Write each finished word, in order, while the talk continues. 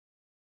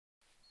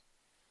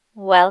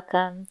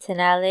Welcome to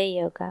Nale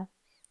Yoga,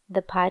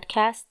 the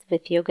podcast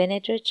with Yoga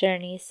Nidra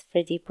journeys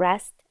for deep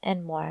rest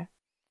and more.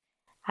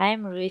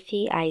 I'm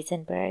Ruthie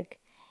Eisenberg,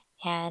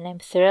 and I'm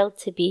thrilled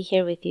to be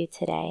here with you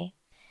today.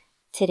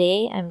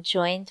 Today, I'm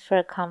joined for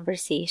a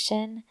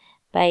conversation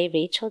by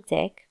Rachel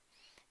Dick.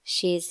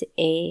 She's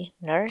a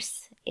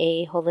nurse,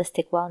 a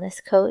holistic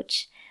wellness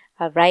coach,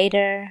 a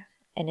writer,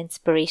 an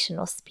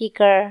inspirational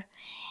speaker,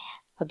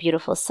 a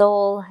beautiful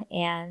soul,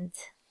 and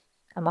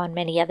among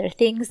many other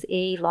things,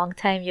 a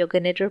longtime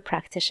Yoga Nidra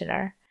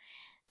practitioner.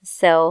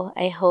 So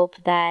I hope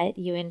that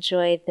you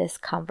enjoyed this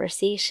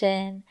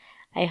conversation.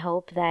 I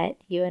hope that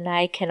you and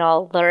I can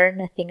all learn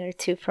a thing or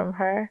two from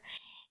her.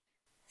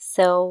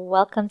 So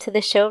welcome to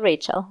the show,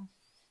 Rachel.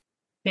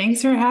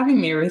 Thanks for having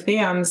me, Ruthie.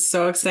 I'm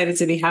so excited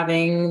to be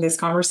having this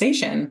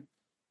conversation.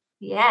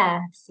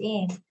 Yeah,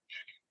 same.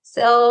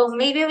 So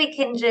maybe we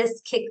can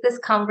just kick this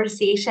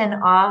conversation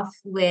off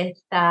with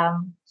a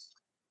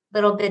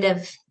little bit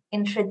of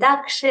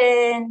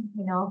introduction,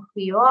 who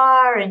you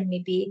are and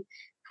maybe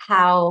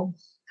how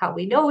how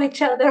we know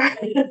each other,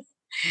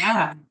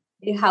 Yeah,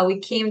 how we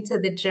came to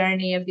the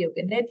journey of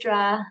Yoga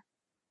Nidra.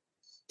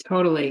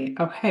 totally.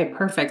 Okay,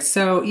 perfect.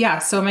 So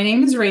my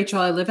name is Rachel.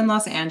 I live in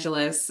Los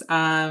Angeles.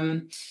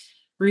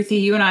 Ruthie,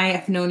 you and I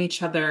have known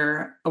each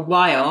other a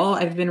while.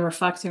 I've been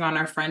reflecting on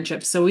our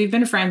friendship. So we've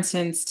been friends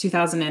since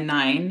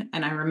 2009.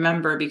 And I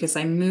remember because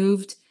I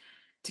moved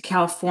to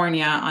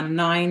California on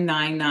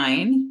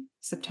 9/9/9,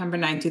 September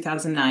 9,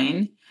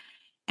 2009.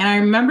 And I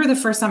remember the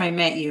first time I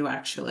met you,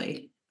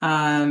 actually.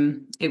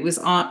 It was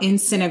in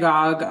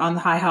synagogue on the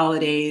high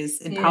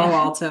holidays in Palo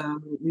Yeah. Alto.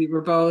 We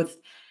were both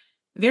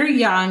very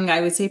young, I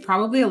would say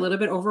probably a little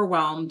bit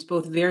overwhelmed,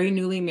 both very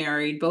newly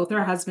married. Both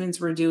our husbands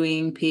were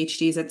doing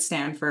PhDs at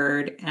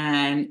Stanford,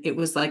 and it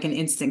was like an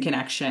instant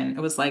connection.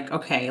 It was like,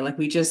 okay, like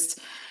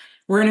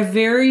we're in a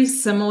very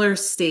similar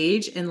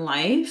stage in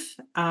life.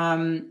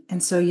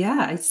 And so,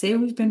 yeah, I'd say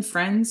we've been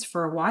friends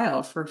for a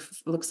while.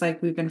 Looks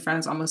like we've been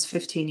friends almost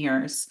 15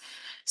 years. Wow.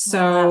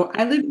 So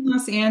I live in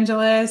Los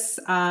Angeles.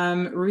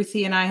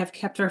 Ruthie and I have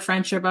kept our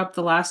friendship up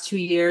the last 2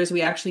 years.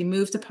 We actually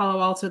moved to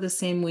Palo Alto the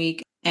same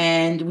week.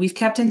 And we've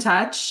kept in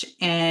touch,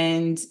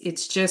 and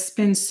it's just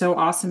been so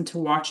awesome to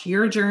watch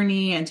your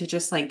journey and to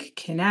just like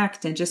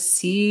connect and just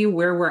see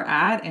where we're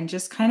at and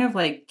just kind of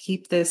like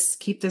keep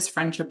this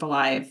friendship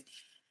alive.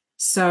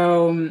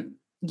 So,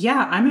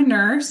 yeah, I'm a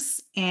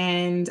nurse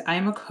and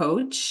I'm a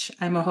coach.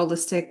 I'm a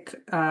holistic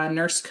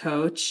nurse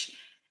coach.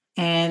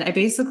 And I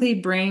basically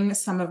bring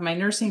some of my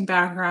nursing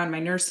background, my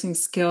nursing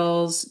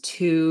skills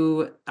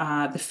to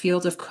the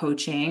field of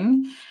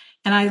coaching.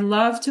 And I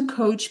love to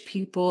coach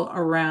people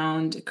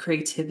around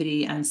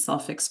creativity and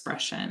self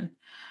expression.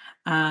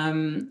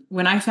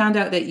 When I found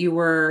out that you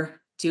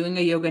were doing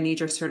a Yoga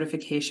Nidra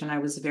certification, I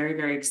was very,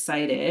 very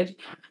excited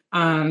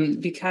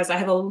because I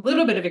have a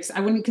little bit of,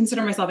 I wouldn't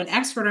consider myself an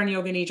expert on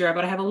Yoga Nidra,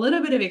 but I have a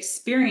little bit of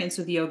experience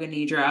with Yoga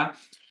Nidra.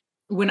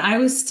 When I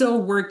was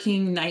still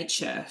working night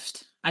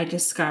shift, I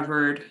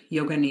discovered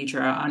Yoga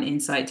Nidra on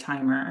Insight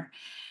Timer.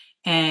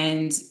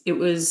 And it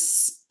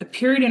was a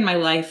period in my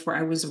life where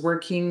I was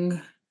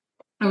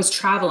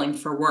traveling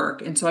for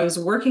work. And so I was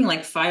working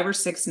like 5 or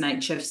 6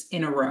 night shifts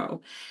in a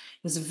row.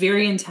 It was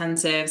very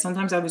intensive.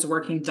 Sometimes I was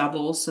working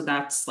doubles. So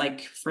that's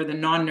like for the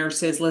non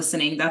nurses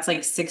listening, that's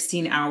like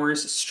 16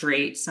 hours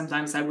straight.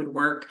 Sometimes I would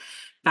work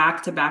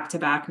back to back to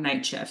back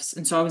night shifts.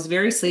 And so I was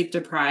very sleep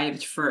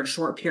deprived for a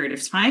short period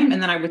of time.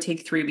 And then I would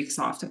take 3 weeks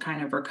off to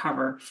kind of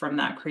recover from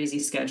that crazy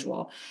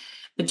schedule.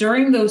 But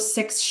during those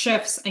 6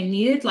 shifts, I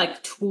needed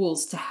like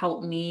tools to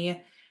help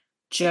me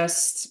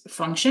just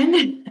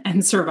function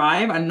and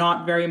survive and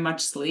not very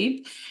much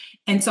sleep.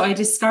 And so I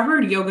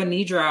discovered Yoga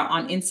Nidra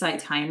on Insight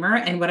Timer.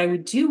 And what I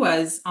would do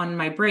was on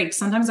my break,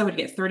 sometimes I would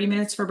get 30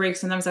 minutes for a break,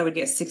 sometimes I would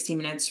get 60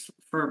 minutes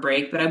for a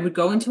break, but I would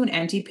go into an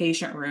empty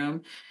patient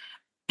room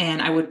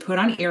and I would put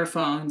on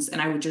earphones and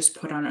I would just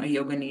put on a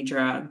Yoga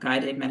Nidra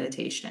guided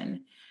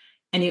meditation.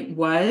 And it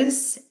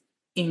was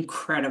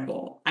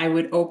incredible. I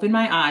would open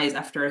my eyes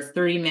after a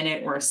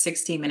 30-minute or a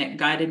 60-minute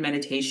guided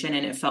meditation,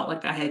 and it felt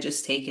like I had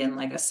just taken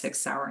like a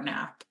 6 hour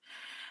nap.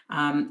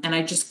 And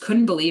I just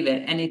couldn't believe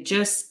it. And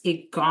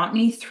it got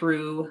me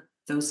through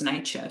those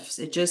night shifts.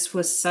 It just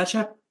was such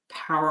a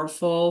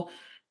powerful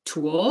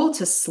tool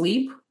to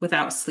sleep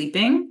without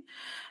sleeping.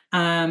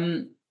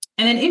 Um,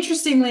 and then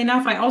interestingly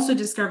enough, I also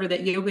discovered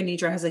that Yoga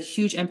Nidra has a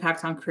huge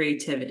impact on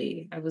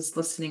creativity. I was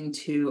listening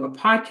to a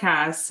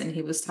podcast and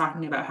he was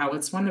talking about how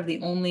it's one of the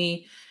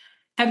only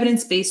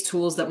evidence-based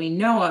tools that we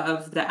know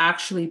of that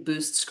actually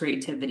boosts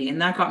creativity.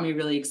 And that got me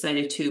really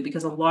excited too,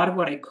 because a lot of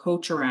what I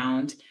coach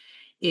around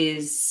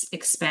is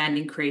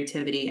expanding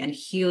creativity and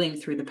healing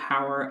through the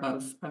power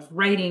of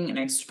writing and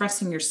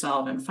expressing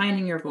yourself and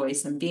finding your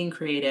voice and being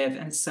creative.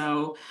 And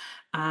so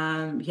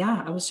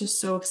yeah, I was just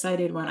so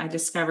excited when I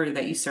discovered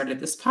that you started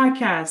this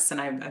podcast,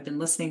 and I've been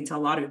listening to a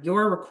lot of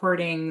your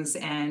recordings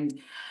and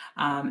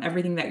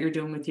everything that you're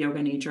doing with Yoga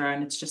Nidra,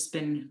 and it's just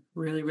been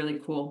really, really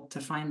cool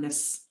to find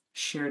this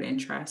shared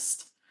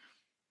interest.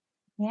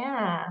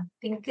 Yeah.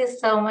 Thank you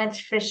so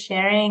much for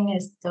sharing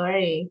your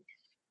story.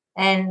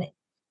 And,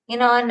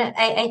 and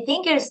I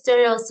think your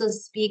story also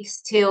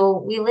speaks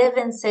to we live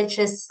in such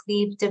a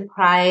sleep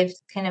deprived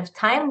kind of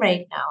time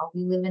right now.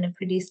 We live in a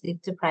pretty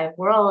sleep deprived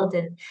world.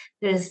 And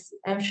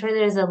I'm sure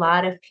there's a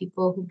lot of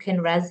people who can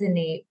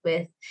resonate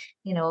with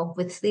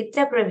sleep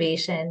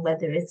deprivation,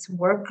 whether it's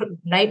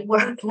night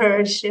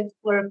workers, shift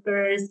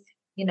workers,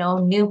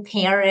 new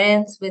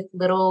parents with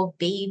little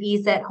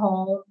babies at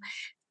home.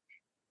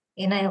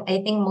 I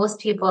think most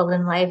people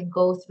in life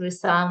go through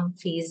some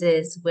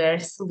phases where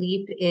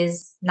sleep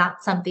is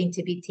not something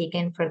to be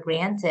taken for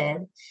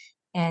granted.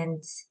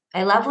 And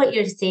I love what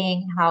you're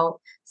saying, how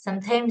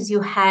sometimes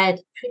you had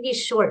pretty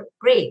short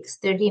breaks,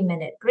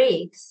 30-minute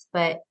breaks,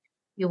 but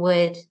you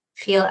would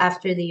feel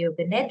after the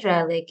yoga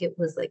nidra like it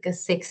was like a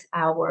 6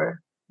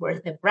 hour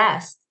worth of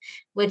rest,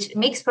 which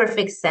makes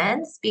perfect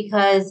sense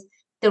because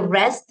the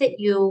rest that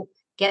you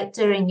get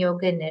during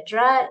yoga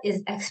nidra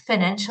is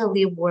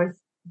exponentially worth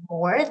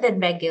more than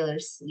regular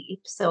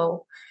sleep.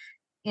 So,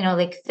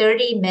 like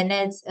 30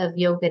 minutes of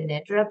yoga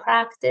nidra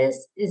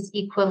practice is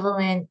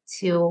equivalent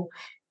to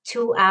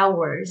 2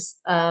 hours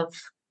of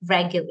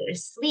regular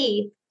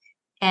sleep.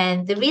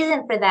 And the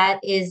reason for that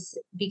is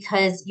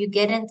because you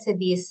get into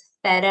these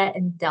theta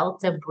and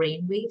delta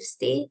brainwave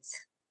states,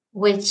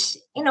 which,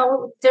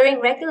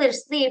 during regular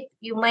sleep,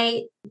 you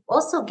might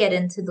also get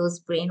into those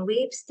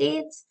brainwave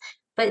states.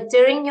 But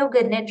during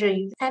yoga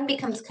nidra, time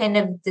becomes kind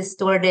of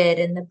distorted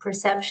and the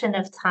perception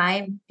of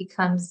time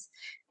becomes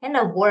kind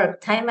of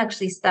warped. Time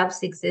actually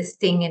stops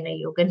existing in a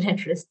yoga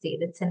nidra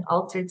state. It's an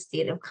altered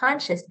state of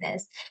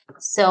consciousness.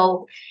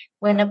 So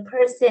when a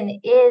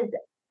person is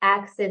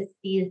access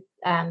these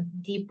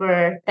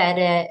deeper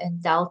theta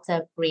and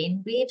delta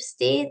brainwave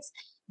states,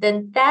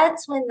 then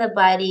that's when the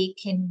body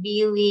can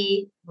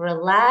really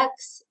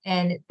relax.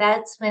 And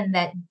that's when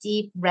that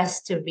deep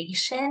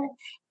restoration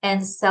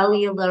and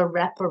cellular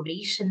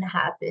reparation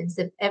happens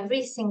of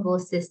every single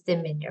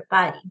system in your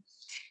body.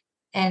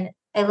 And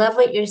I love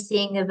what you're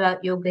saying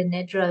about Yoga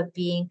Nidra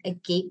being a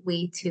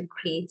gateway to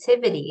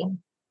creativity,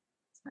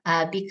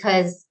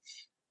 because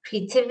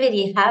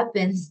creativity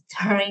happens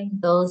during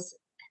those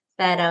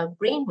theta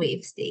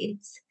brainwave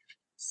states.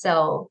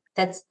 So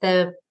that's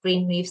the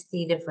brainwave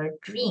state of our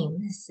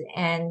dreams.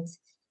 And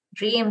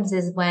dreams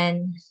is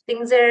when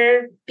things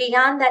are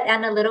beyond that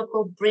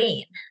analytical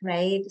brain,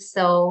 right?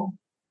 So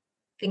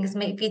things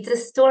might be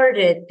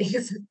distorted,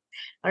 things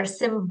are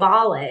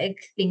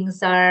symbolic,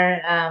 things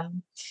are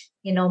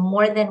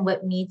more than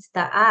what meets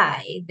the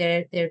eye.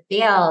 They're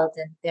veiled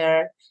and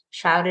they're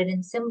shrouded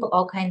in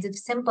all kinds of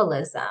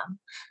symbolism.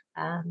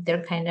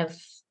 They're kind of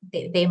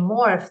they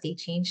morph, they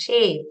change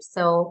shape.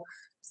 So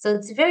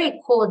it's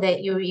very cool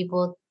that you're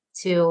able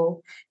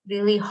to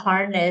really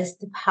harness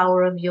the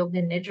power of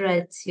yoga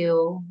nidra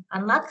to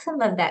unlock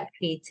some of that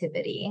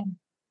creativity.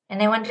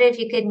 And I wonder if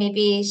you could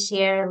maybe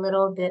share a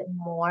little bit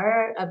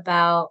more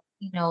about,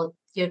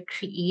 your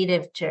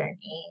creative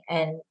journey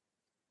and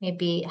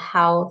maybe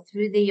how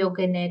through the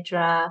yoga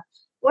nidra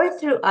or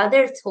through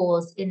other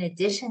tools in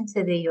addition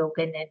to the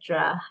yoga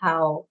nidra,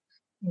 how,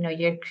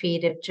 your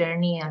creative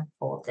journey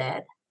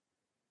unfolded.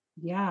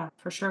 Yeah,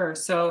 for sure.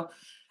 So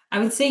I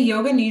would say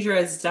yoga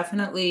nidra is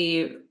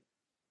definitely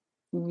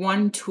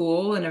one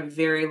tool in a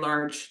very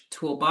large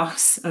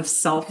toolbox of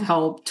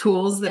self-help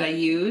tools that I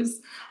use.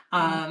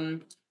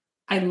 Um,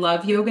 I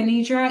love yoga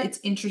nidra. It's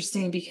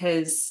interesting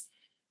because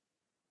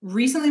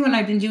recently when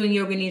I've been doing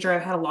yoga nidra,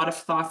 I've had a lot of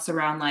thoughts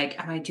around like,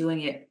 am I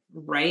doing it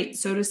right,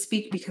 so to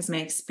speak? Because my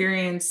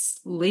experience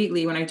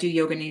lately when I do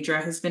yoga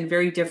nidra has been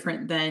very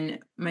different than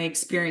my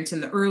experience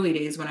in the early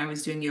days when I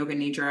was doing yoga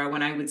nidra,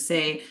 when I would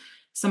say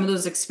some of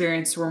those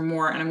experiences were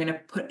more, and I'm going to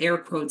put air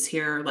quotes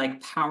here,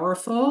 like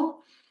powerful.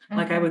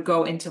 Like I would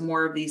go into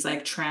more of these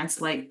like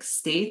trance-like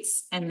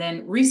states. And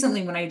then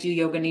recently when I do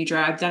yoga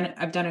nidra,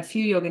 I've done a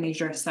few yoga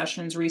nidra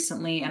sessions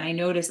recently, and I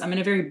noticed I'm in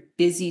a very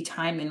busy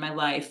time in my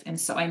life. And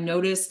so I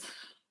notice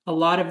a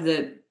lot of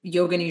the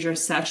yoga nidra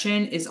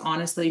session is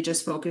honestly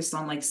just focused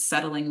on like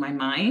settling my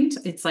mind.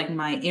 It's like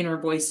my inner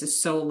voice is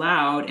so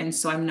loud. And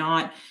so I'm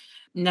not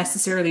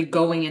necessarily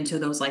going into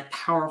those like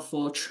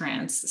powerful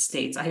trance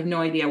states. I have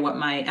no idea what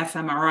my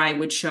fMRI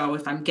would show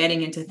if I'm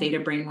getting into theta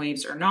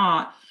brainwaves or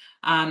not.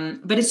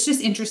 But it's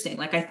just interesting.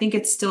 Like I think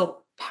it's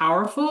still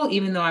powerful,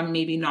 even though I'm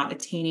maybe not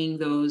attaining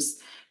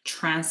those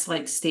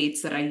trance-like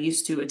states that I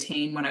used to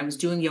attain when I was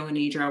doing yoga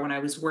nidra, when I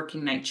was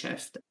working night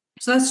shift.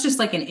 So that's just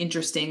like an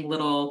interesting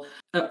little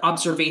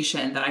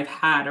observation that I've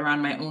had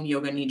around my own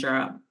yoga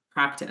nidra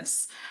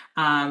practice.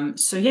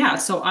 So yeah,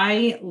 so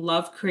I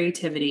love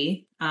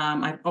creativity.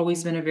 I've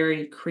always been a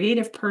very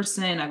creative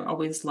person. I've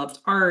always loved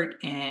art,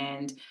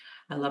 and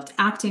I loved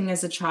acting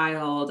as a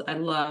child. I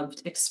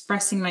loved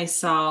expressing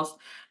myself,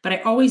 but I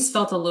always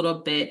felt a little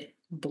bit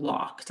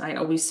blocked. I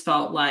always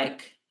felt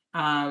like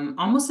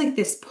almost like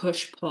this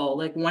push pull.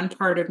 Like one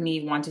part of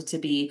me wanted to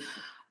be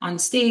on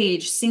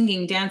stage,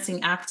 singing,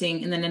 dancing,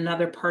 acting, and then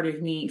another part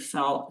of me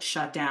felt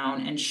shut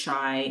down and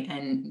shy,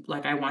 and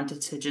like I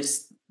wanted to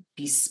just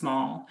be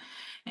small.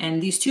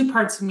 And these two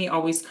parts of me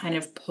always kind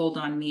of pulled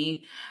on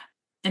me.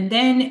 And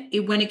then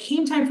when it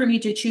came time for me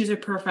to choose a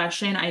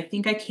profession, I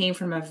think I came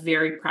from a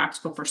very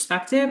practical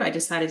perspective. I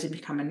decided to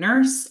become a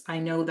nurse. I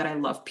know that I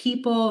love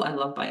people, I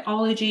love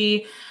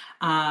biology.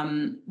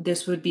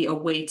 This would be a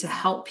way to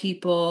help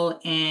people.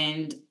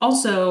 And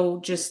also,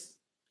 just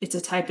it's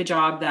a type of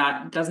job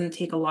that doesn't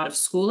take a lot of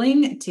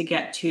schooling to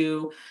get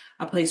to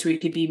a place where you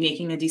could be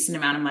making a decent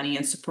amount of money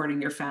and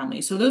supporting your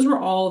family. So, those were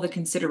all the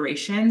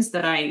considerations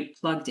that I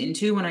plugged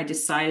into when I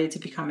decided to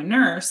become a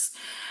nurse.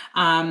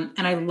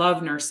 And I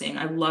love nursing.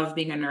 I love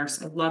being a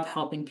nurse. I love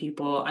helping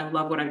people. I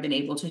love what I've been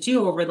able to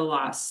do over the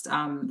last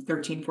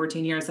 13,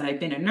 14 years that I've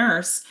been a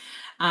nurse.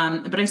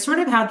 But I sort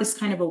of had this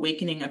kind of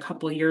awakening a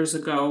couple of years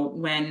ago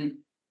when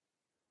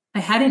I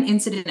had an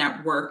incident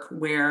at work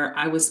where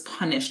I was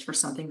punished for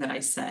something that I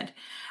said.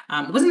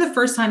 It wasn't the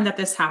first time that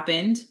this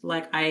happened.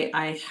 Like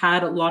I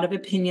had a lot of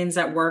opinions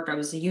at work. I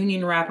was a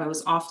union rep. I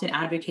was often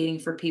advocating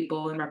for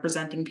people and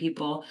representing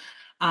people.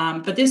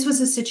 But this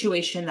was a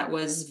situation that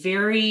was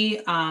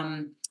very,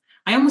 I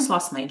almost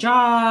lost my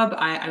job.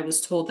 I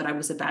was told that I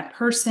was a bad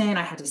person.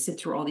 I had to sit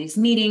through all these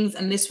meetings.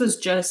 And this was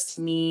just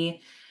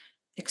me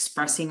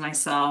expressing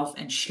myself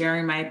and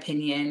sharing my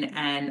opinion,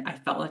 and I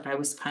felt like I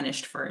was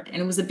punished for it.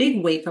 And it was a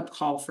big wake up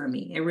call for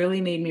me. It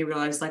really made me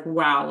realize, like,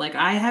 wow, like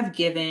I have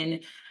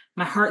given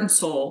my heart and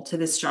soul to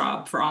this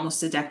job for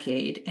almost a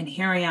decade, and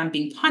here I am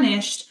being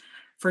punished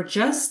for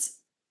just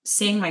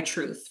saying my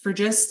truth, for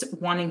just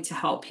wanting to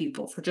help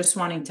people, for just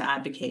wanting to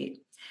advocate.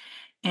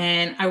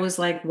 And I was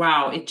like,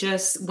 wow, it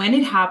just, when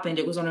it happened,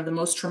 it was one of the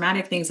most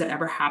traumatic things that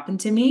ever happened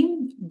to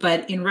me.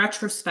 But in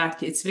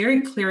retrospect, it's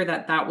very clear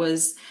that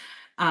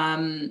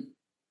um,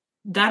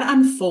 that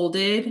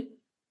unfolded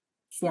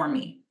for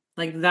me.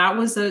 Like that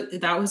was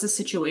a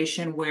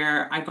situation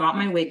where I got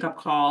my wake up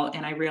call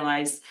and I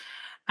realized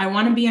I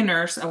want to be a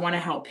nurse. I want to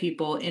help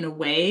people in a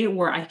way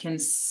where I can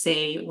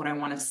say what I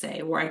want to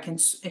say, where I can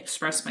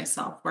express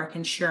myself, where I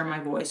can share my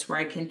voice, where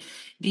I can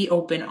be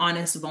open,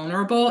 honest,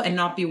 vulnerable, and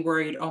not be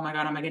worried, oh my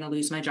God, am I going to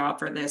lose my job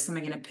for this? Am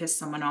I going to piss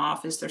someone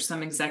off? Is there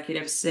some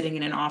executive sitting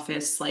in an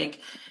office, like,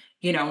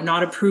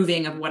 not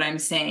approving of what I'm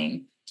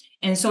saying?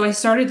 And so I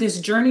started this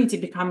journey to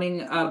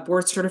becoming a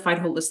board certified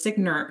holistic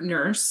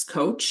nurse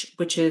coach,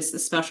 which is a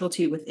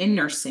specialty within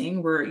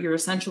nursing where you're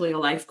essentially a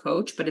life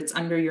coach, but it's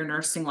under your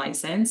nursing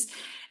license.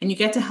 And you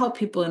get to help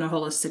people in a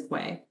holistic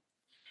way.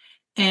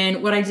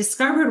 And what I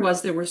discovered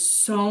was there were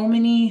so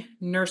many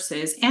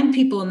nurses and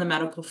people in the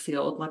medical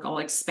field, like I'll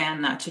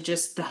expand that to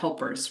just the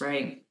helpers,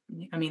 right?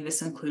 I mean,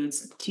 this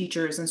includes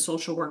teachers and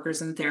social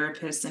workers and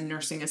therapists and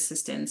nursing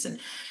assistants and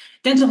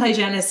dental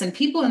hygienists and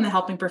people in the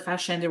helping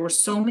profession. There were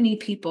so many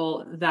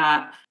people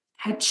that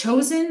had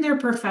chosen their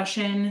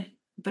profession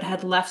but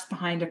had left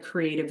behind a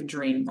creative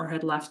dream or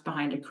had left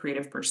behind a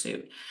creative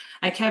pursuit.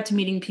 I kept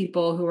meeting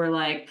people who were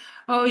like,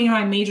 oh,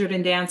 I majored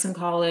in dance in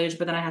college,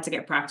 but then I had to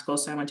get practical,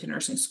 so I went to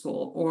nursing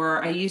school.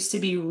 Or I used to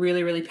be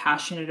really, really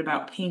passionate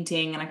about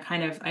painting, and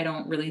I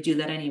don't really do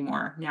that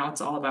anymore. Now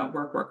it's all about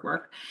work, work,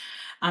 work.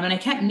 And I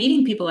kept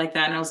meeting people like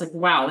that. And I was like,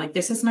 wow, like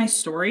this is my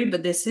story,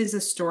 but this is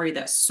a story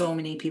that so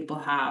many people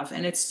have.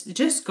 And it's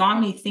just got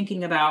me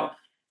thinking about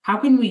how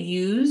can we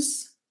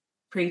use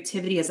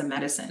creativity as a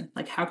medicine?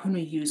 Like, how can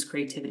we use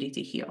creativity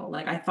to heal?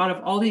 Like, I thought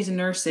of all these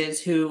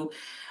nurses who,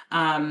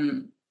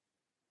 um,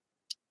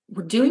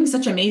 were doing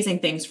such amazing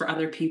things for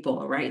other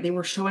people, right? They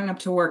were showing up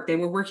to work. They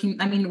were working.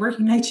 I mean,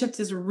 working night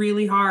shifts is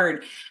really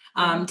hard.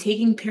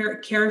 Taking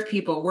care of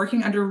people,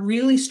 working under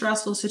really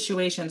stressful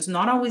situations,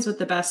 not always with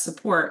the best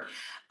support.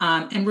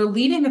 And we're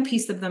leaving a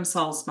piece of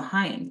themselves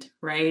behind,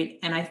 right?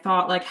 And I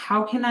thought, like,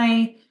 how can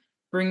I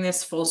bring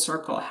this full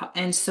circle?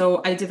 And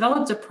so I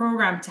developed a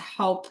program to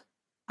help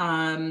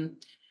um,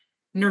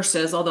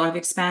 nurses, although I've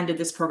expanded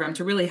this program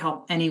to really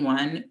help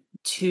anyone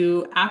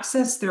to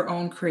access their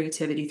own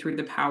creativity through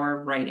the power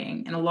of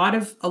writing. And a lot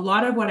of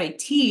what I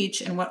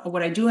teach and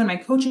what I do in my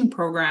coaching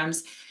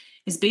programs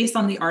is based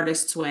on The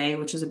Artist's Way,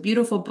 which is a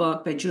beautiful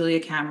book by Julia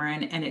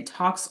Cameron, and it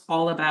talks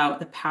all about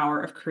the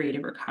power of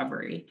creative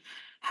recovery.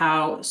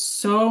 How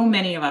so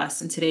many of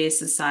us in today's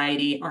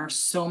society are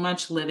so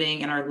much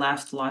living in our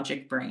left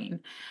logic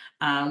brain.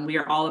 We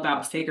are all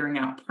about figuring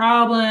out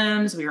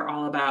problems. We are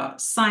all about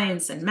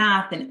science and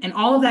math, and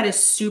all of that is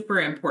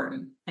super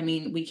important. I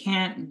mean, we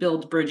can't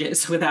build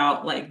bridges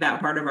without like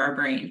that part of our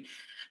brain.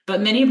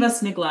 But many of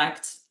us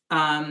neglect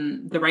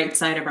the right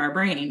side of our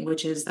brain,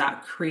 which is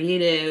that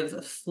creative,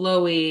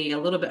 flowy, a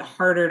little bit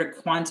harder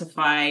to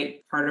quantify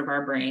part of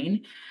our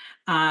brain.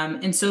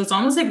 And so it's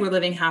almost like we're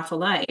living half a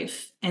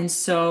life. And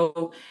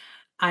so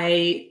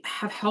I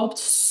have helped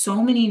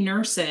so many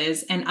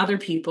nurses and other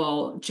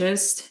people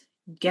just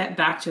get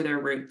back to their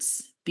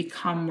roots,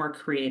 become more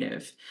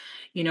creative.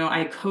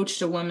 I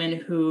coached a woman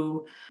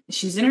who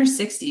she's in her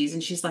 60s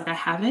and she's like, I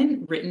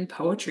haven't written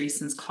poetry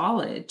since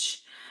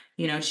college.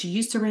 She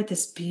used to write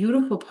this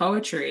beautiful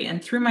poetry.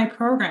 And through my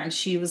program,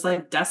 she was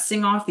like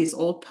dusting off these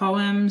old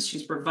poems,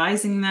 she's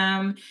revising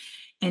them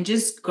and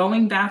just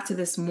going back to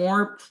this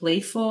more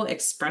playful,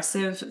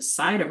 expressive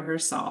side of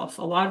herself.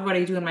 A lot of what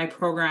I do in my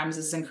programs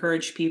is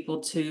encourage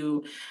people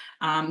to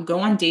go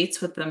on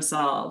dates with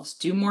themselves,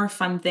 do more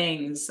fun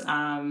things.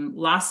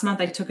 Last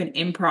month, I took an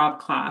improv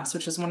class,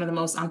 which is one of the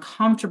most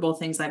uncomfortable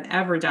things I've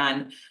ever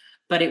done.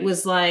 But it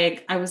was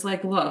like, I was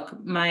like, look,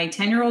 my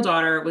 10-year-old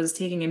daughter was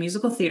taking a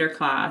musical theater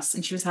class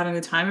and she was having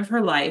the time of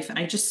her life. And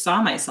I just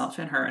saw myself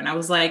in her. And I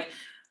was like,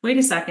 wait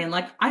a second,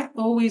 like I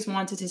always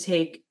wanted to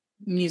take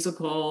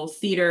musical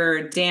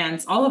theater,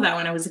 dance, all of that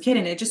when I was a kid,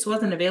 and it just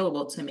wasn't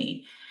available to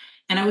me.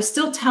 And I was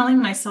still telling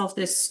myself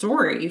this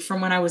story from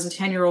when I was a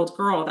 10-year-old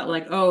girl that,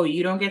 like, oh,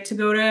 you don't get to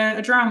go to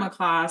a drama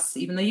class,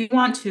 even though you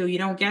want to, you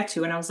don't get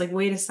to. And I was like,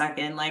 wait a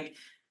second, like,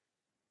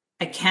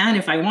 I can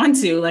if I want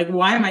to. Like,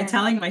 why am I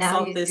telling Now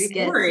myself you this do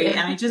get story? to. And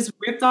I just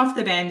ripped off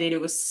the band-aid. It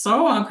was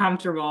so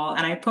uncomfortable.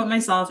 And I put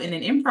myself in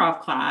an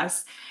improv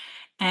class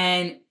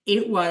and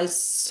it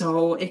was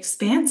so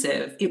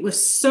expansive. It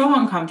was so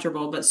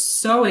uncomfortable, but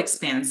so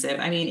expansive.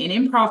 I mean,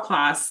 in improv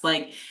class,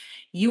 like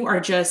you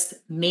are just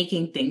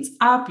making things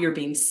up. You're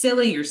being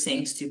silly. You're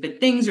saying stupid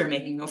things. You're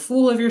making a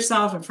fool of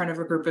yourself in front of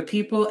a group of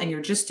people. And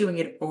you're just doing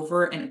it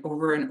over and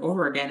over and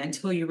over again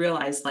until you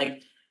realize,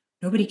 like,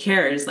 nobody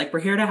cares. Like, we're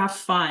here to have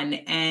fun.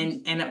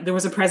 And there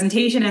was a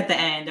presentation at the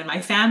end, and my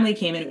family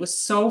came, and it was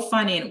so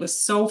funny and it was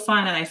so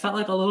fun. And I felt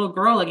like a little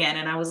girl again.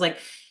 And I was like,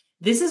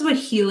 this is what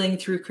healing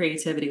through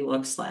creativity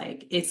looks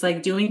like. It's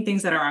like doing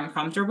things that are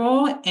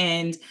uncomfortable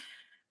and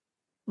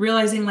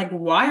realizing, like,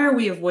 why are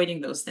we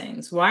avoiding those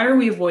things? Why are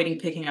we avoiding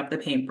picking up the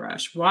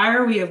paintbrush? Why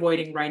are we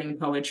avoiding writing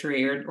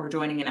poetry or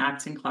joining an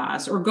acting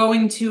class or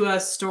going to a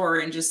store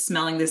and just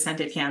smelling the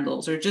scented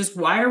candles? Or just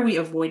why are we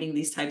avoiding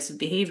these types of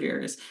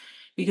behaviors?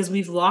 Because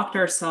we've locked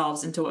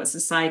ourselves into what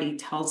society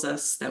tells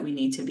us that we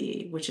need to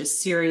be, which is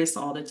serious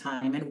all the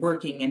time and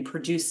working and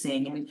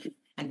producing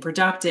and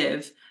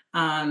productive.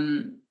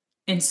 Um,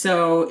 and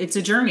so it's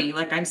a journey.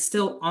 Like, I'm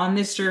still on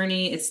this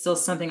journey. It's still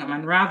something I'm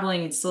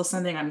unraveling. It's still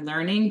something I'm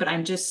learning, but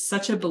I'm just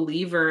such a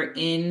believer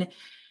in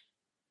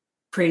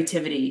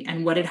creativity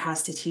and what it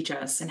has to teach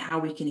us and how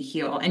we can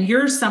heal. And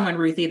you're someone,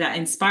 Ruthie, that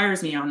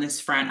inspires me on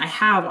this front. I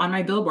have on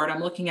my billboard,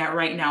 I'm looking at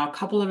right now, a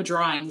couple of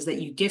drawings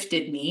that you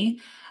gifted me.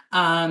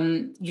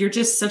 You're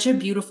just such a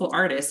beautiful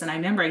artist. And I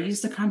remember I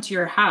used to come to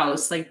your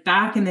house like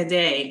back in the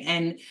day,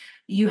 and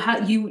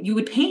you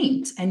would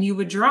paint and you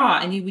would draw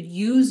and you would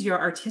use your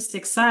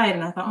artistic side.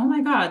 And I thought, oh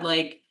my God,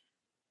 like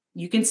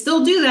you can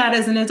still do that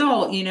as an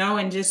adult,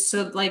 and just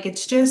so like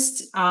it's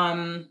just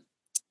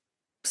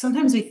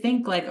sometimes we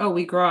think like, oh,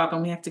 we grow up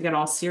and we have to get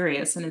all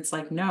serious. And it's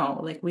like, no,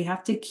 like we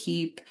have to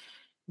keep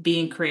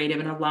being creative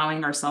and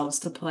allowing ourselves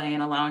to play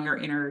and allowing our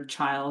inner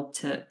child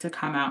to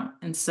come out.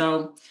 And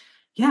so,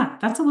 yeah,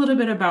 that's a little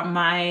bit about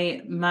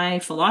my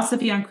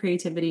philosophy on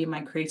creativity,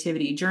 my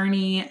creativity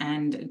journey,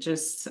 and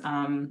just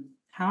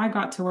how I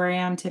got to where I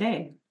am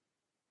today.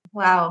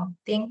 Wow,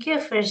 thank you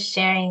for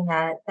sharing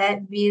that.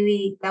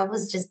 That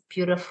was just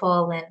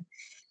beautiful and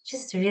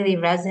just really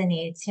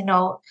resonates,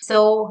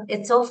 So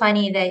it's so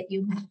funny that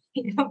you,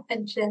 you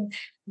mentioned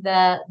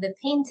the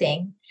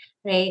painting,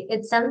 right?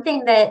 It's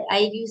something that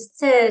I used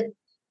to,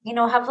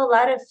 have a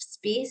lot of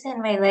space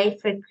in my life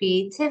for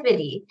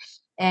creativity.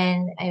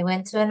 And I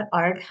went to an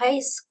art high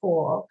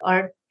school.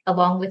 Art,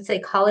 along with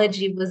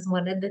psychology, was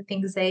one of the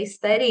things I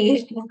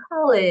studied in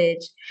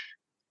college.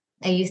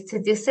 I used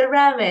to do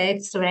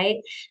ceramics,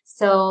 right?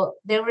 So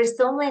there were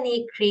so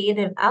many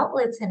creative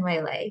outlets in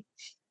my life.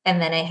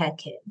 And then I had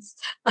kids.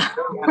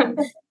 Yeah.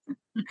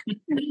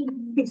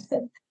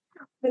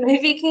 When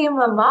I became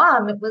a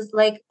mom, it was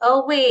like,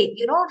 oh, wait,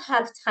 you don't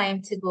have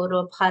time to go to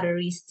a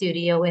pottery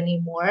studio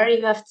anymore.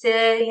 You have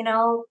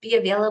to, be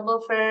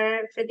available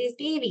for this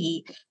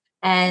baby.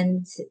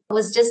 And it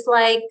was just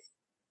like,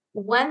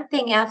 one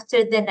thing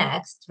after the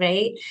next,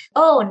 right?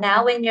 Oh,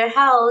 now in your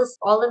house,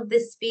 all of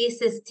this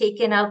space is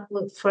taken up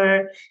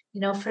for,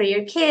 for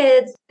your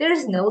kids.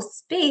 There's no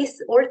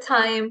space or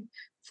time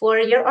for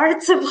your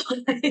art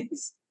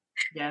supplies.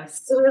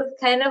 Yes. So it's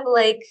kind of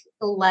like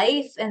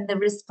life and the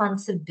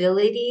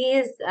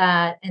responsibilities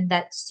and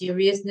that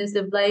seriousness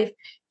of life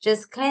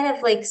just kind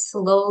of like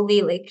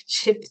slowly like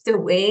chipped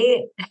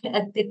away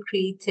at the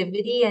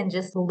creativity and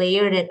just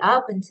layered it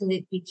up until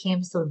it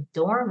became so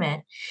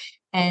dormant.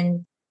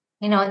 And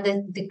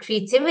the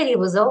creativity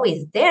was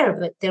always there,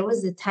 but there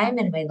was a time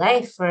in my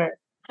life for,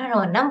 I don't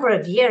know, a number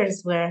of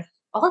years where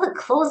all the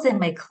clothes in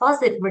my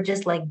closet were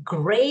just like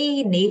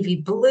gray, navy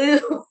blue,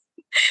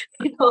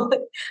 like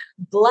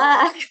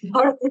black,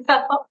 dark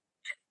brown.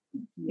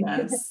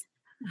 Yes.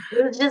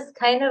 It was just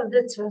kind of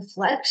this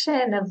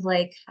reflection of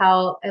like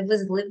how I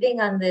was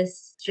living on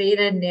this straight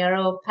and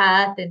narrow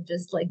path and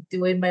just like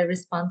doing my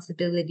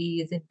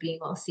responsibilities and being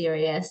all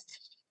serious.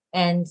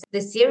 And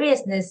the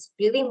seriousness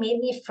really made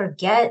me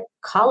forget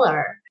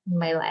color in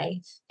my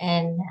life.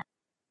 And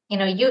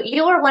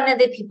you were one of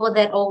the people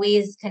that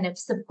always kind of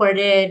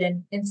supported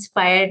and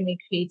inspired my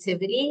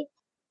creativity.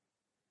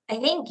 I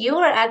think you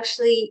were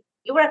actually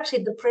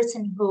the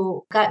person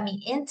who got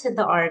me into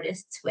the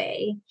artist's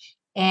way.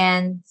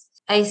 And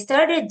I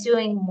started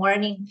doing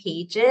morning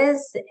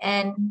pages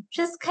and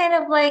just kind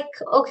of like,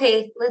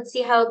 okay, let's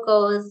see how it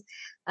goes.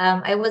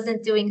 I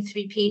wasn't doing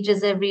 3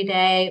 pages every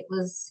day. It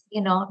was,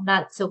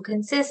 not so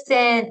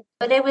consistent,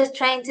 but I was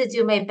trying to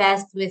do my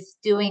best with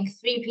doing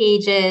 3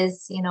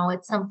 pages,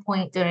 at some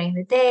point during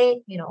the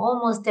day,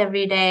 almost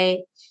every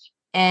day,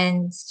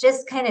 and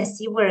just kind of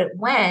see where it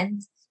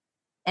went.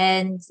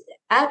 And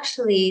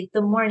actually,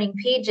 the morning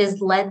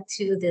pages led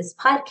to this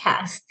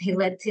podcast. They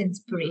led to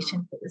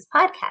inspiration for this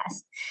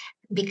podcast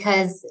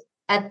because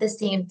at the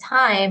same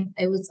time,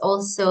 I was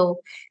also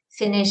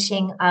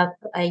finishing up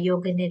a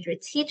Yoga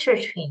Nidra teacher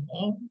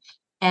training.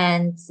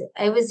 And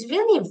I was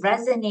really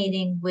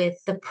resonating with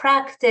the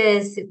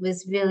practice. It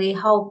was really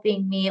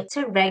helping me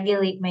to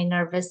regulate my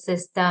nervous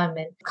system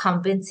and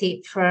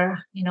compensate for,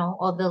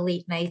 all the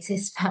late nights I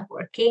spent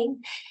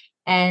working.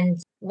 And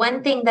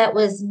one thing that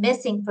was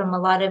missing from a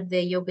lot of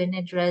the yoga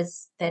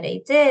nidras that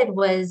I did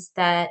was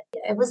that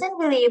I wasn't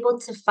really able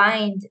to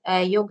find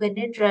a yoga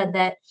nidra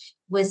that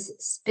was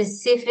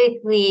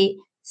specifically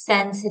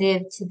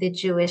sensitive to the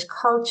Jewish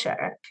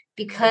culture.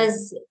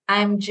 Because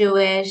I'm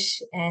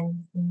Jewish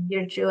and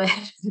you're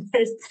Jewish,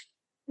 there's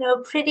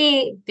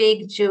pretty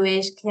big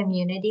Jewish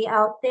community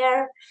out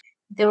there.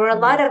 There were a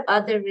lot of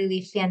other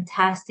really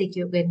fantastic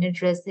yoga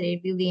nidras that I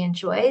really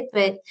enjoyed,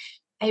 but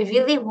I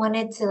really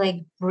wanted to like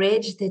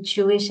bridge the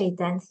Jewish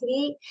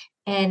identity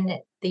and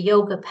the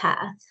yoga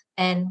path.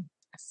 And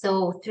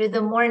so through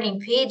the morning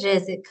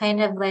pages, it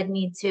kind of led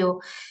me to,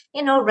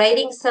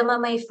 writing some of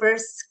my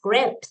first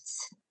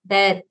scripts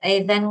that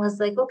I then was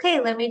like, okay,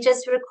 let me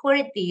just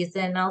record these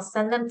and I'll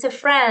send them to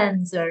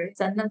friends or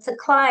send them to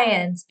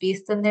clients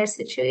based on their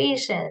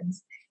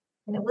situations.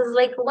 And it was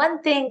like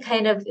one thing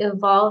kind of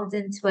evolved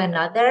into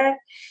another.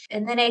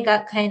 And then I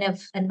got kind of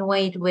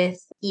annoyed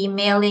with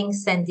emailing,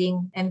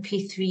 sending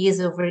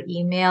MP3s over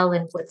email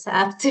and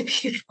WhatsApp to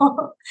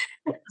people.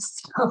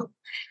 so,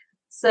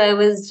 so I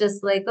was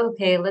just like,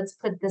 okay, let's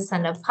put this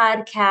on a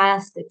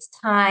podcast. It's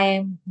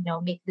time,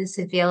 make this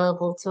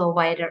available to a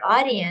wider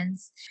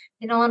audience,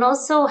 and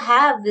also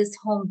have this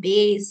home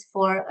base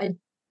for a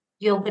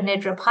Yoga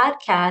Nidra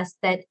podcast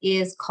that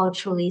is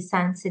culturally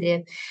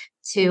sensitive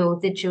to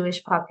the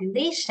Jewish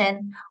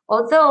population,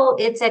 although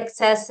it's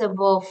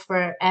accessible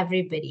for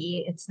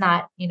everybody. It's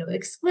not,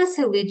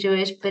 exclusively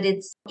Jewish, but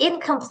it's in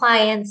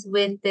compliance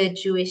with the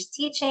Jewish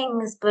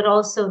teachings, but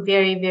also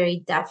very,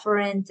 very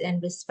deferent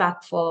and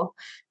respectful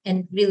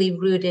and really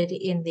rooted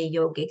in the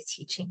yogic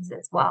teachings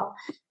as well.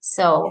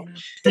 So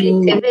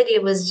creativity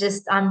was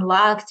just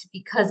unlocked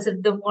because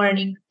of the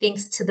morning,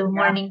 thanks to the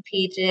morning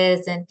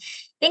pages and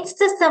thanks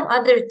to some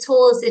other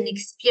tools and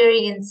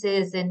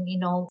experiences. And,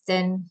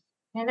 then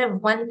kind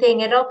of one thing,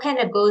 it all kind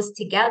of goes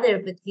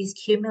together, but these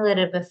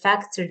cumulative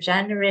effects are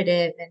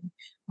generative, and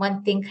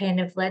one thing kind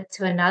of led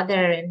to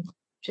another and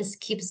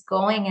just keeps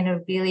going in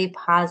a really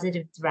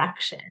positive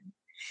direction.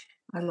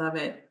 I love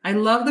it. I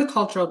love the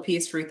cultural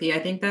piece, Ruthie. I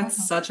think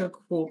that's such a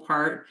cool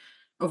part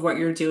of what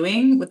you're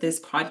doing with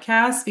this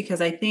podcast, because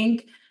I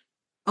think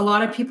a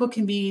lot of people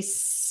can be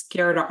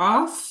scared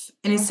off.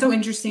 And it's so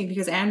interesting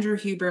because Andrew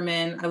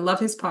Huberman, I love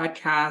his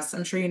podcast.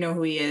 I'm sure you know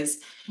who he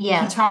is.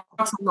 Yeah. He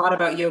talks a lot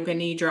about yoga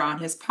nidra on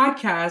his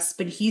podcast,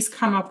 but he's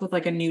come up with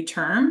like a new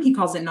term. He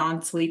calls it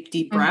non-sleep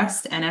deep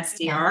rest,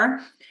 NSDR.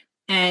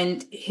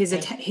 And his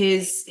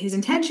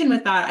intention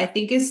with that, I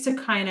think, is to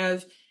kind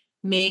of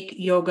make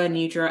yoga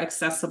nidra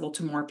accessible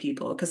to more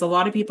people, because a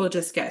lot of people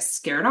just get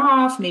scared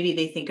off. Maybe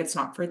they think it's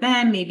not for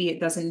them. Maybe it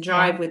doesn't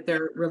jive with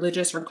their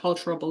religious or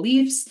cultural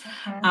beliefs.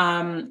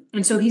 And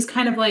so he's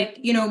kind of like,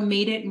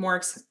 made it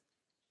more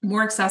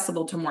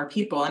accessible to more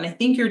people. And I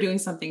think you're doing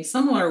something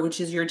similar, which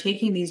is you're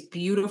taking these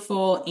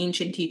beautiful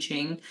ancient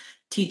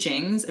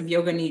teachings of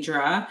yoga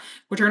nidra,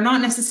 which are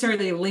not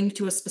necessarily linked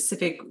to a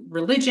specific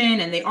religion,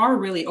 and they are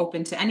really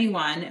open to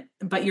anyone,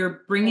 but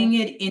you're bringing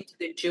it into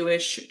the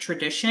Jewish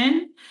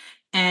tradition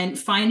and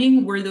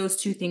finding where those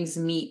two things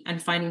meet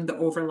and finding the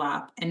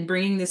overlap and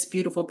bringing this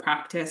beautiful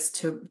practice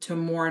to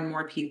more and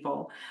more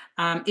people.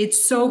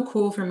 It's so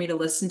cool for me to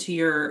listen to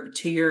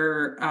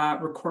your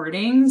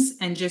recordings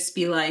and just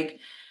be like,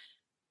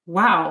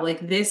 wow, like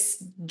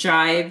this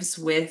jives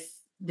with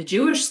the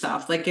Jewish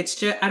stuff. Like, it's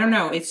just, I don't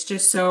know, it's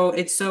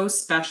so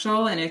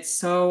special, and it's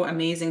so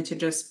amazing to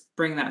just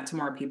bring that to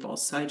more people.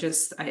 So I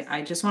just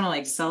want to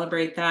like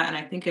celebrate that. And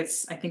I think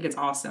it's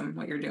awesome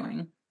what you're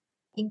doing.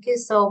 Thank you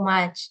so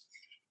much.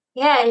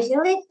 Yeah, I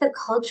feel like the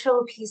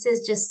cultural piece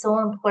is just so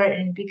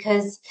important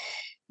because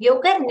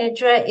yoga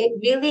nidra, it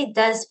really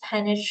does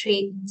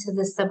penetrate into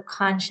the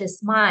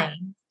subconscious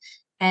mind.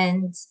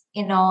 And,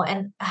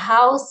 and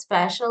how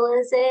special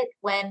is it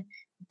when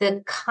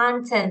the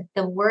content,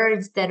 the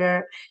words that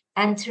are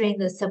entering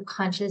the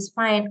subconscious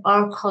mind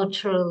are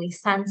culturally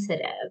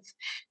sensitive.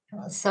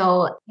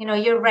 So,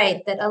 you're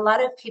right that a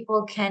lot of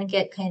people can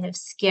get kind of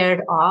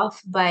scared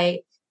off by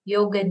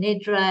yoga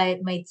nidra.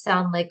 It might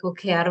sound like,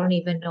 okay, I don't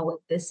even know what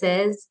this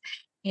is.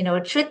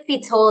 Truth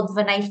be told,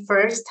 when I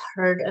first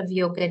heard of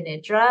yoga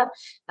nidra,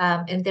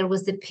 and there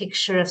was a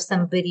picture of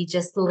somebody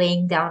just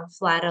laying down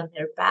flat on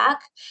their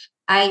back,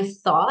 I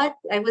thought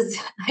I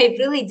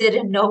really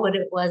didn't know what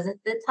it was at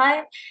the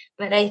time,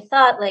 but I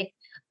thought like,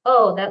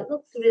 oh, that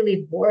looks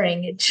really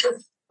boring. It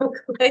just look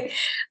like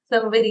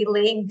somebody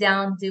laying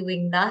down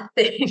doing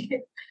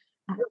nothing.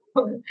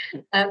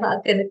 I'm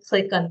not gonna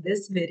click on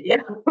this video.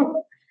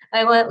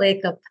 I want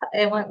like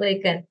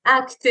an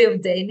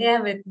active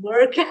dynamic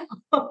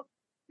workout.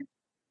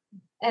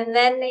 And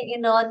then,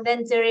 and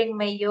then during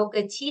my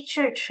yoga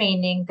teacher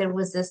training, there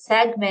was a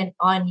segment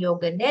on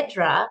yoga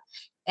nidra,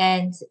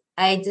 and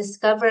I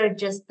discovered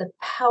just the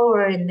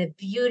power and the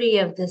beauty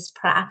of this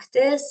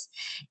practice.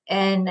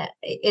 And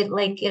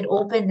it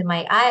opened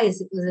my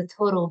eyes. It was a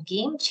total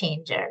game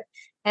changer.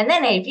 And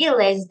then I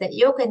realized that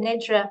yoga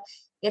nidra,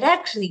 it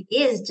actually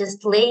is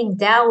just laying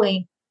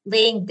down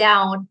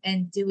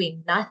and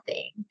doing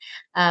nothing.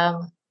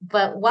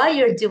 But while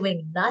you're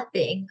doing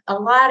nothing, a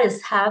lot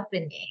is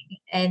happening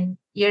and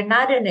you're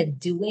not in a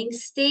doing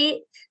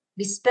state.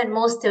 We spend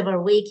most of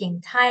our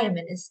waking time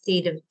in a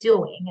state of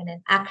doing, in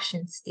an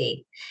action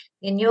state.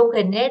 In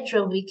Yoga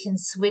Nidra, we can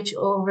switch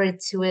over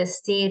to a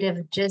state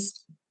of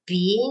just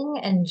being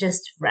and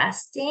just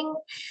resting.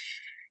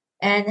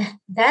 And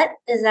that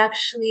is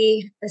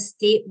actually a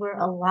state where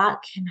a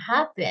lot can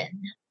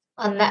happen.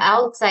 On the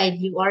outside,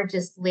 you are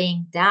just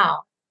laying down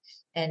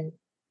and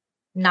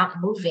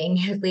not moving,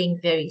 you're laying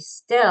very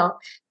still.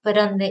 But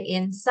on the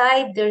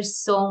inside, there's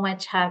so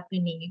much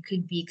happening. You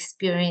could be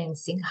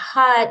experiencing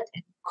hot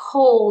and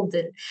cold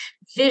and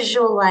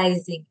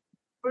visualizing,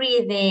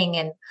 breathing,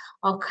 and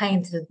all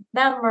kinds of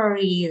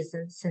memories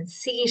and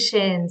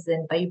sensations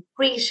and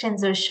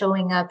vibrations are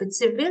showing up.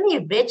 It's a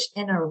really rich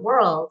inner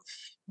world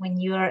when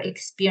you are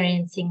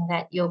experiencing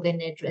that yoga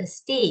nidra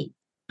state.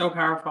 So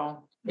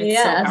powerful. It's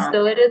so Yeah, powerful.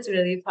 so it is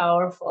really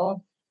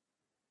powerful.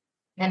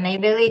 And I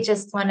really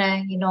just want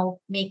to,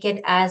 make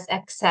it as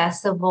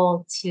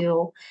accessible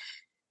to,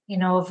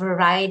 a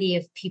variety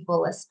of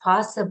people as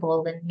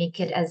possible and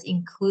make it as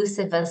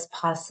inclusive as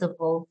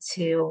possible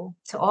to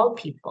all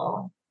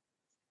people.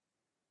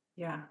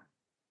 Yeah.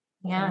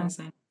 Yeah.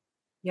 Amazing.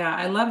 Yeah.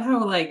 I love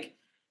how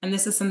and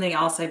this is something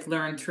else I've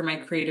learned through my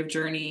creative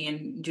journey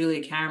and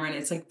Julia Cameron.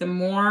 It's like the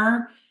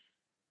more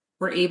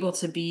we're able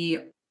to be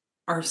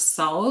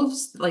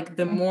ourselves, like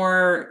the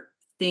more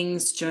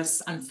things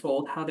just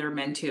unfold how they're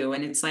meant to.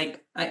 And it's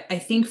like, I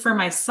think for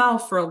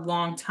myself for a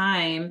long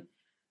time,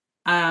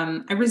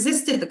 I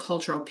resisted the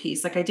cultural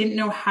piece. Like I didn't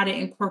know how to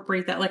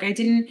incorporate that.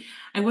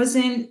 I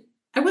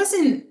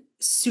wasn't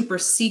super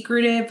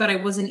secretive, but I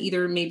wasn't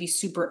either maybe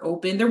super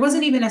open. There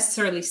wasn't even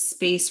necessarily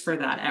space for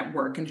that at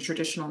work in a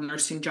traditional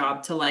nursing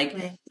job to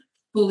Right.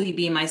 fully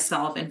be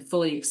myself and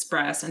fully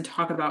express and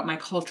talk about my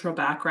cultural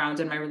background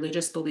and my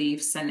religious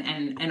beliefs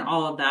and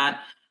all of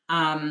that.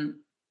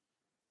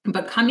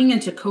 But coming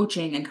into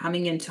coaching and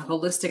coming into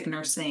holistic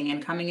nursing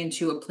and coming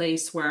into a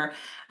place where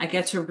I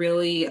get to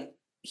really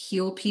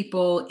heal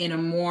people in a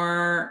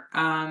more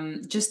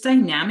just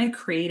dynamic,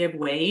 creative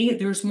way,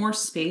 there's more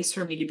space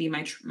for me to be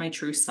my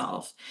true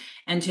self,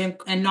 and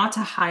not to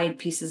hide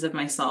pieces of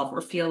myself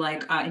or feel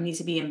like I need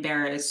to be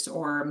embarrassed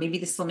or maybe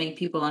this will make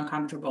people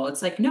uncomfortable.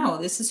 It's like, no,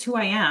 this is who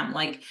I am.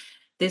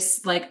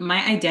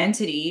 My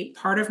identity,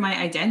 part of my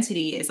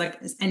identity is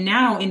and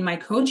now in my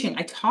coaching,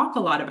 I talk a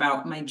lot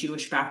about my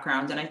Jewish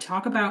background and I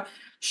talk about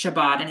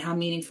Shabbat and how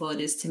meaningful it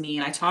is to me.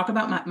 And I talk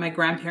about my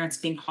grandparents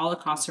being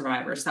Holocaust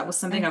survivors. That was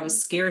something I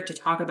was scared to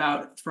talk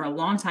about for a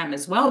long time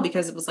as well,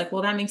 because it was like,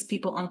 well, that makes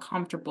people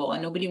uncomfortable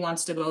and nobody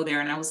wants to go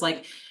there. And I was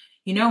like,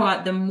 you know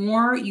what? The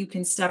more you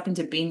can step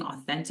into being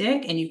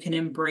authentic and you can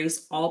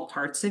embrace all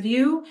parts of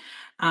you,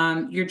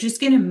 you're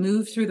just going to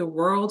move through the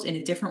world in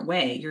a different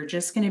way. You're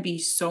just going to be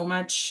so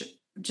much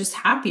just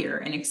happier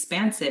and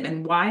expansive.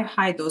 And why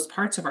hide those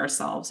parts of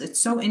ourselves? It's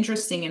so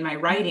interesting in my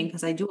writing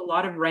because I do a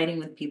lot of writing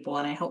with people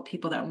and I help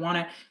people that want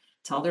to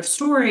tell their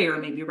story or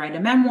maybe write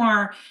a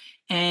memoir.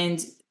 And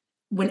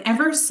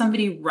whenever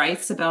somebody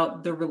writes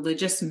about the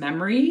religious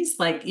memories,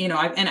 I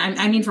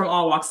mean from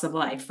all walks of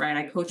life, right?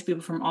 I coach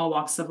people from all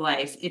walks of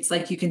life. It's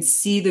like you can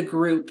see the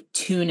group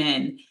tune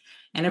in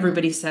and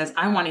everybody says,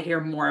 I want to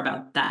hear more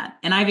about that.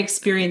 And I've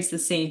experienced the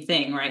same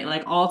thing, right?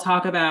 Like I'll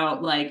talk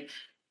about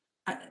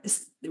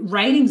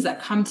writings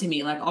that come to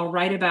me. Like I'll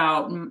write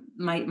about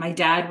my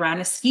dad ran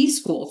a ski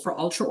school for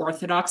ultra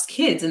Orthodox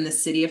kids in the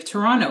city of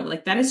Toronto.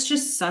 Like that is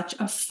just such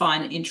a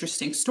fun,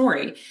 interesting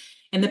story.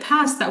 In the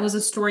past, that was a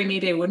story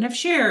maybe I wouldn't have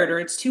shared, or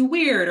it's too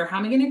weird, or how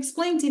am I going to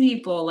explain to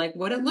people like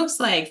what it looks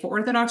like for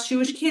Orthodox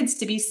Jewish kids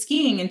to be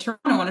skiing in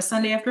Toronto on a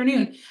Sunday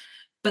afternoon?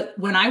 But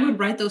when I would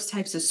write those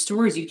types of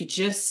stories, you could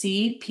just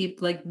see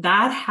people like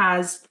that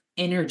has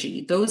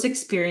energy. Those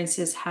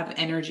experiences have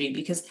energy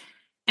because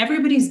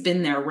everybody's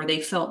been there where they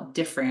felt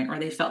different or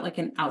they felt like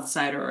an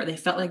outsider or they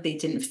felt like they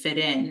didn't fit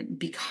in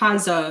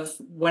because of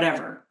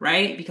whatever,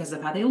 right? Because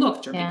of how they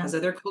looked or because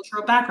of their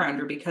cultural background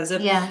or because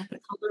of the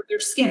color of their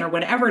skin or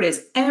whatever it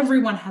is.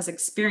 Everyone has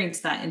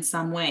experienced that in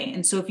some way.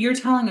 And so if you're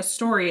telling a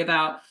story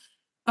about,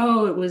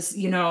 oh, it was,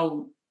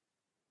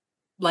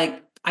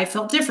 like I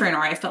felt different or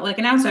I felt like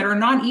an outsider or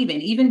not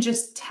even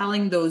just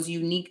telling those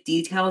unique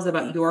details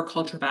about your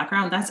cultural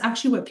background, that's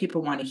actually what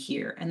people want to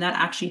hear. And that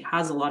actually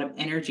has a lot of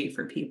energy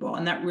for people.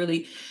 And that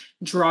really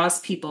draws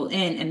people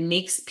in and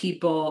makes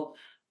people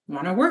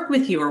want to work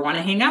with you or want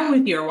to hang out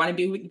with you or want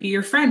to be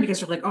your friend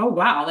because you're like, oh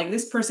wow, like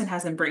this person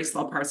has embraced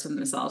all parts of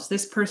themselves.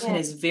 This person Yeah.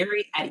 is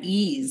very at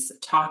ease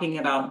talking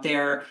about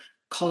their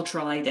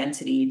cultural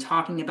identity,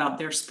 talking about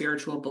their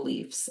spiritual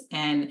beliefs.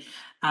 And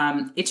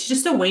it's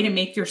just a way to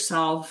make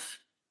yourself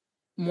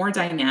more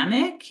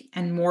dynamic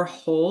and more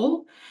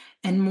whole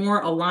and more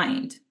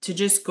aligned to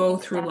just go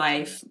through Exactly.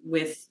 life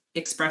with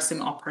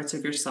expressing all parts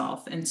of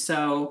yourself. And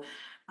so,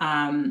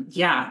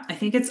 yeah, I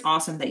think it's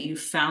awesome that you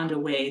found a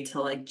way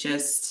to like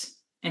just,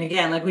 and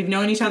again, like we've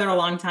known each other a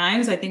long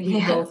time. So I think we've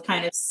Yeah. both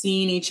kind of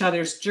seen each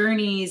other's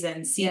journeys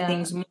and seen Yeah.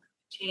 things more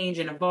change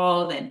and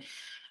evolve. And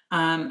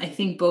I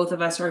think both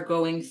of us are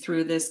going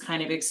through this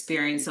kind of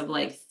experience of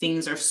like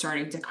things are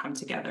starting to come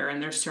together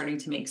and they're starting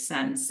to make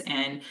sense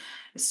and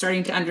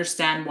starting to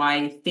understand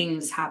why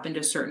things happened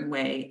a certain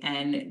way.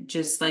 And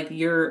just like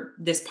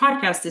this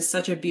podcast is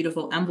such a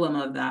beautiful emblem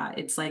of that.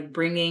 It's like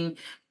bringing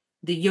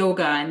the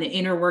yoga and the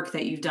inner work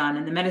that you've done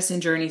and the medicine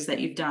journeys that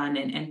you've done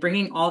and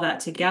bringing all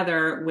that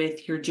together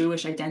with your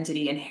Jewish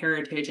identity and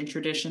heritage and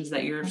traditions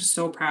that you're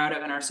so proud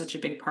of and are such a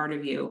big part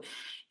of you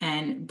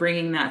and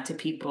bringing that to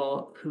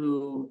people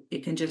who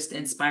it can just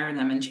inspire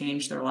them and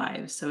change their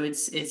lives. So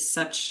it's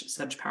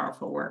such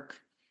powerful work.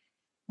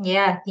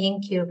 Yeah,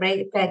 thank you.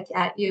 Right back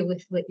at you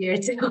with what you're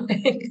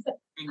doing.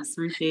 Thanks,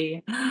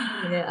 Ruthie.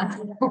 Yeah.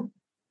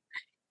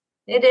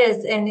 It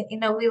is. And,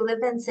 we live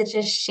in such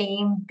a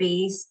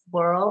shame-based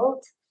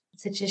world,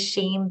 such a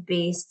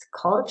shame-based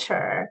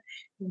culture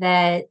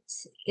that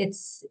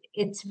it's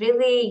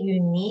really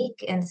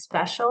unique and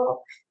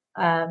special.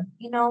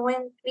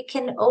 When we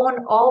can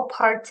own all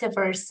parts of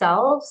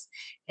ourselves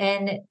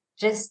and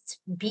just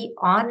be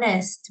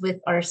honest with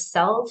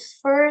ourselves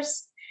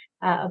first,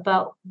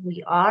 about who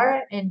we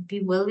are and be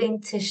willing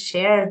to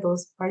share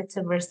those parts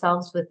of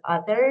ourselves with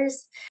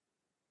others.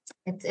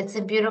 It's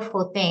a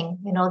beautiful thing,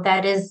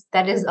 that is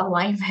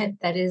alignment,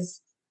 that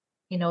is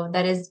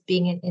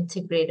being an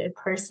integrated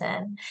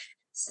person.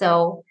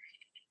 So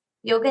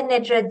yoga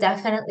nidra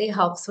definitely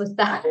helps with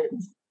that.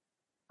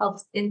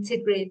 Helps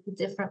integrate the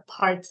different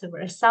parts of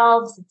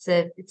ourselves.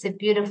 It's a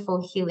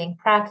beautiful healing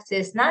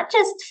practice, not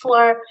just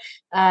for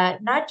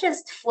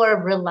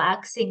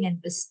relaxing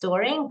and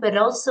restoring, but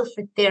also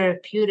for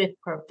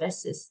therapeutic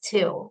purposes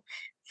too,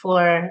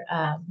 for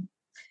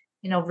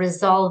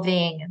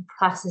resolving and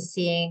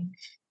processing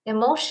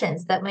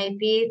emotions that might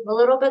be a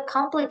little bit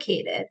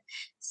complicated.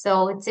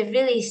 So it's a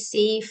really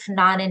safe,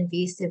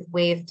 non-invasive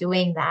way of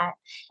doing that.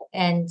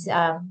 And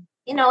I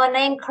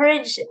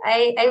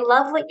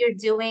love what you're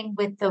doing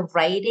with the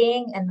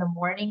writing and the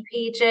morning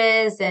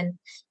pages and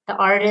the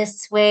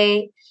artist's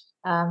way,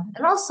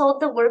 and also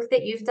the work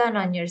that you've done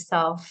on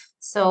yourself.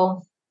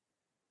 So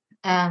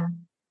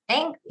um,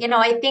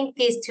 I think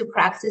these two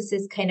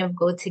practices kind of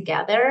go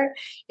together.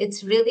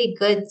 It's really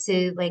good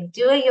to like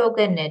do a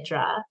yoga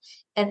nidra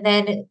and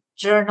then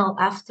journal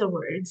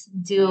afterwards.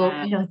 Do,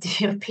 Yeah, do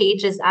your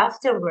pages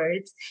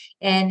afterwards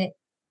and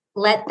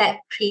let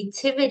that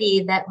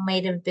creativity that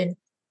might have been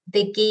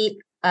the gate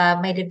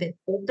might have been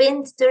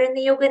opened during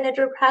the yoga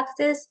nidra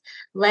practice,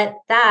 let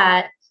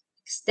that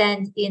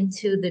extend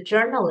into the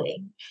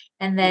journaling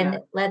and yeah.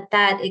 then let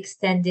that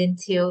extend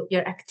into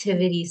your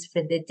activities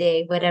for the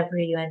day, whatever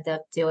you end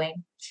up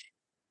doing.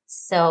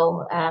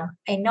 So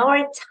I know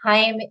our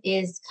time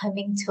is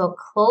coming to a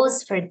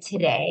close for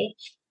today.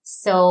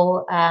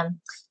 So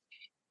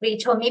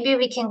Rachel, maybe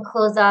we can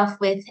close off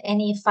with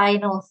any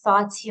final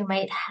thoughts you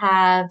might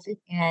have,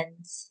 and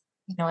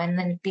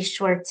then be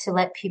sure to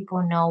let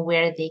people know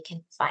where they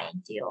can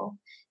find you.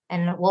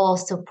 And we'll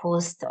also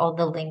post all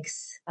the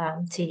links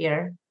to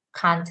your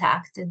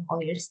contact and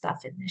all your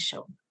stuff in the show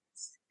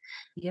notes.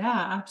 Yeah,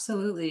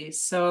 absolutely.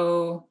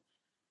 So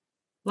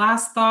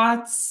last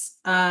thoughts.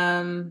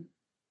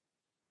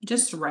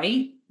 Just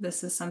write.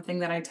 This is something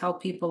that I tell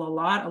people a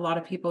lot. A lot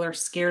of people are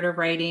scared of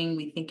writing.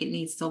 We think it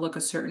needs to look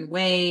a certain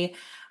way.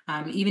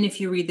 Even if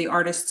you read the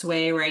artist's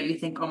way, right, you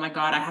think, oh my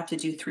God, I have to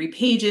do 3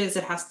 pages.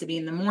 It has to be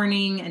in the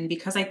morning. And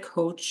because I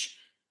coach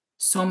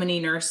so many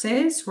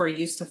nurses who are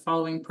used to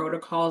following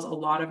protocols, a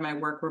lot of my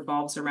work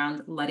revolves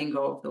around letting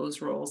go of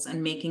those rules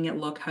and making it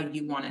look how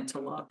you want it to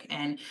look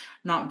and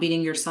not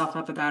beating yourself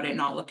up about it,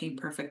 not looking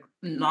perfect.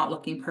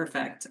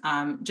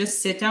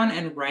 Just sit down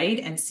and write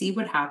and see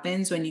what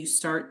happens when you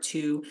start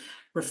to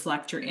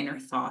reflect your inner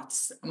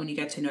thoughts, when you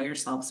get to know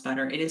yourselves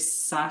better. It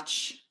is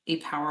such a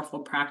powerful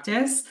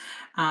practice,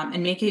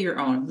 and make it your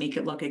own. Make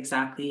it look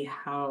exactly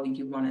how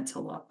you want it to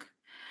look.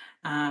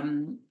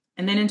 And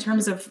then in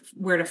terms of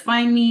where to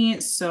find me,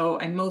 so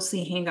I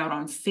mostly hang out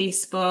on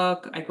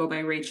Facebook. I go by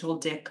Rachel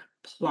Dick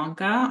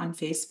Plonka on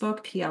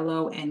Facebook,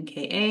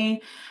 Plonka.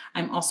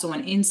 I'm also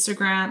on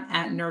Instagram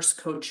at Nurse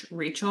Coach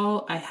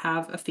Rachel. I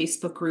have a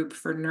Facebook group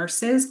for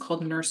nurses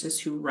called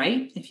Nurses Who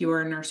Write. If you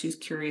are a nurse who's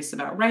curious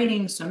about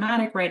writing,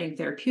 somatic writing,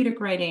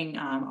 therapeutic writing,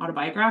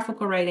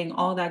 autobiographical writing,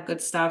 all that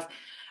good stuff,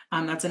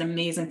 that's an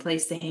amazing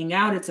place to hang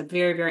out. It's a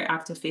very, very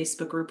active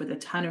Facebook group with a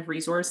ton of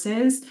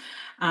resources.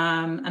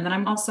 And then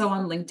I'm also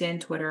on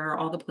LinkedIn, Twitter,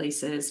 all the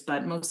places,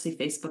 but mostly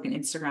Facebook and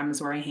Instagram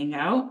is where I hang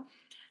out.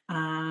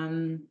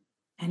 Um,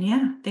 And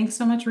yeah, thanks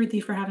so much, Ruthie,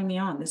 for having me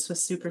on. This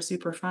was super,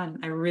 super fun.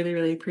 I really,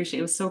 really appreciate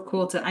it. It was so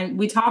cool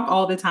we talk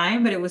all the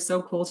time, but it was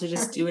so cool to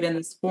just do it in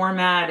this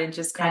format and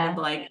just kind of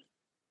Yeah, like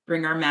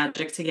bring our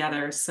magic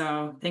together.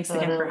 So thanks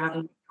again for having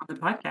totally. me on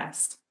the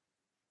podcast.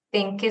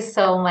 Thank you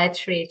so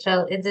much,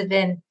 Rachel. It's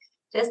been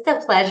just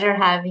a pleasure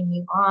having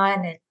you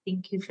on, and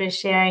thank you for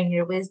sharing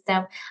your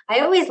wisdom.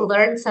 I always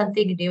learn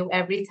something new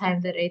every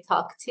time that I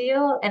talk to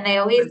you, and I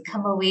always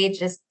come away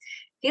just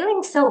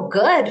feeling so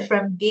good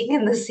from being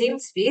in the same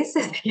space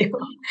as you.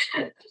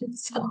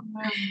 So,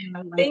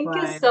 thank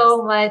you Likewise.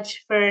 so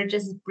much for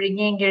just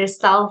bringing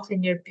yourself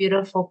and your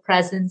beautiful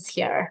presence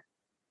here.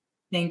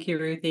 Thank you,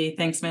 Ruthie.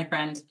 Thanks, my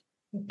friend.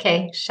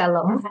 Okay,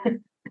 shalom.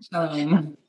 Shalom.